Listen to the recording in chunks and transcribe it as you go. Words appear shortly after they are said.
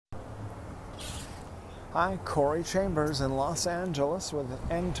Hi, Corey Chambers in Los Angeles with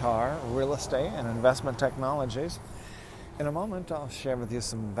NTAR Real Estate and Investment Technologies. In a moment, I'll share with you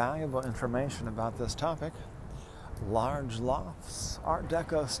some valuable information about this topic: large lofts, Art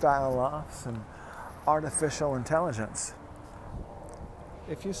Deco style lofts, and artificial intelligence.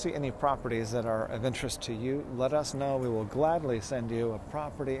 If you see any properties that are of interest to you, let us know. We will gladly send you a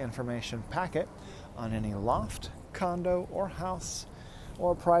property information packet on any loft, condo, or house,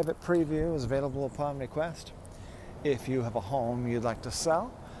 or private preview is available upon request. If you have a home you'd like to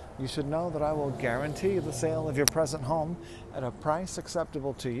sell, you should know that I will guarantee the sale of your present home at a price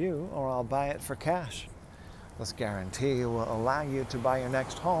acceptable to you, or I'll buy it for cash. This guarantee will allow you to buy your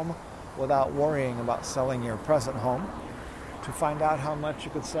next home without worrying about selling your present home. To find out how much you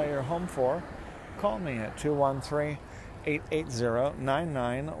could sell your home for, call me at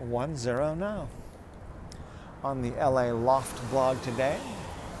 213-880-9910 now. On the LA Loft blog today,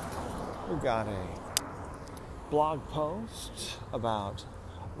 we've got a blog post about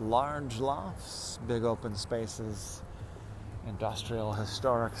large lofts, big open spaces, industrial,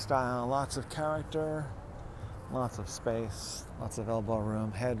 historic style, lots of character, lots of space, lots of elbow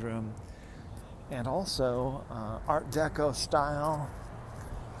room, headroom, and also Art Deco style,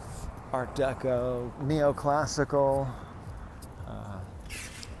 Art Deco, neoclassical,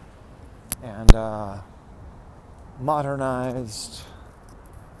 and modernized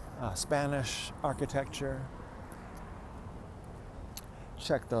Spanish architecture.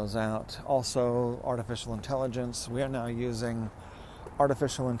 Check those out. Also, artificial intelligence. We are now using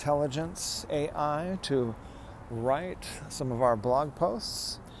artificial intelligence, AI, to write some of our blog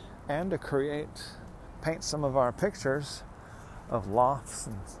posts and to paint some of our pictures of lofts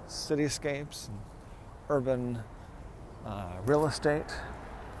and cityscapes and urban real estate.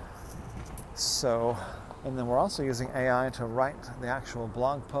 And then we're also using AI to write the actual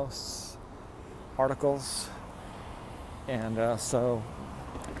blog posts, articles, and so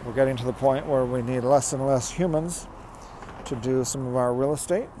we're getting to the point where we need less and less humans to do some of our real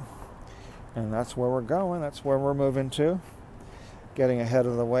estate, and that's where we're going, that's where we're moving to, getting ahead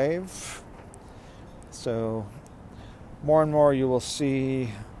of the wave. So more and more you will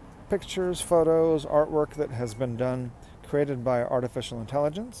see pictures, photos, artwork that has been done, created by artificial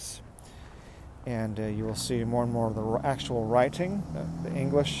intelligence. And you will see more and more of the actual writing, the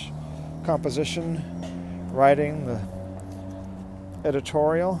English composition, writing, the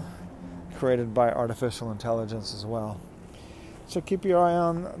editorial, created by artificial intelligence as well. So keep your eye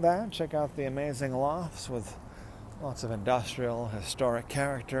on that. Check out the amazing lofts with lots of industrial, historic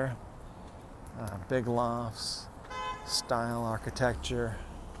character, big lofts, style, architecture,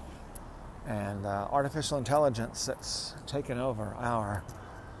 and artificial intelligence that's taken over our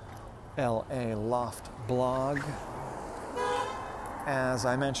LA Loft blog. As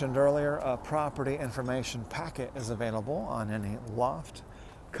I mentioned earlier, a property information packet is available on any loft,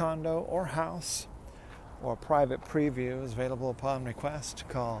 condo, or house, or private preview is available upon request.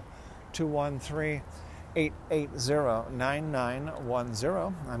 Call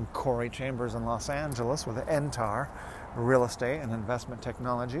 213-880-9910. I'm Corey Chambers in Los Angeles with NTAR Real Estate and Investment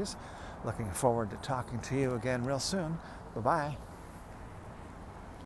Technologies. Looking forward to talking to you again real soon. Bye-bye.